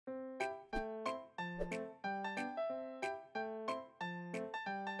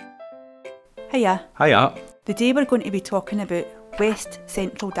Hiya. Hiya. Today we're going to be talking about West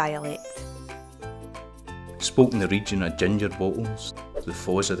Central dialect. Spoke in the region of Ginger Boattles, the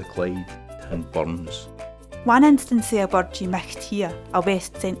Foss of the Clyde and Burns. One instance of a word you might hear a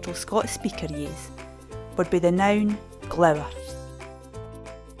West Central Scots speaker use would be the noun glower.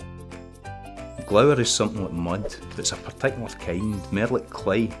 Glower is something like mud, but it's a particular kind, more like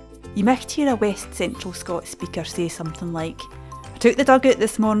clay. You might hear a West Central Scots speaker say something like, "I took the dug out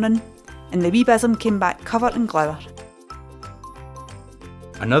this morning and the wee bism came back covered in glower."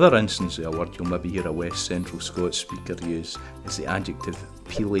 Another instance of a word you'll maybe hear a West Central Scots speaker use is the adjective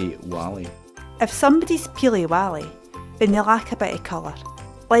peely wally. If somebody's peely wally, then they lack a bit of colour,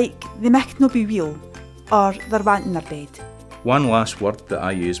 like they might no be real, or they're wanting their bed. One last word that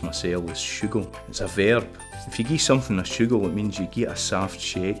I use myself is shugle. It's a verb. If you give something a shugle, it means you give it a soft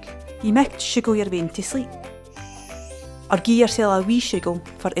shake. You might shugle your way into sleep, or give yourself a wee shugle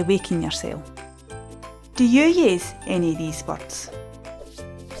for awaking yourself. Do you use any of these words?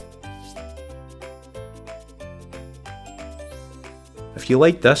 If you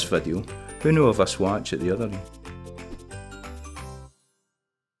liked this video, who know of us watch at the other one?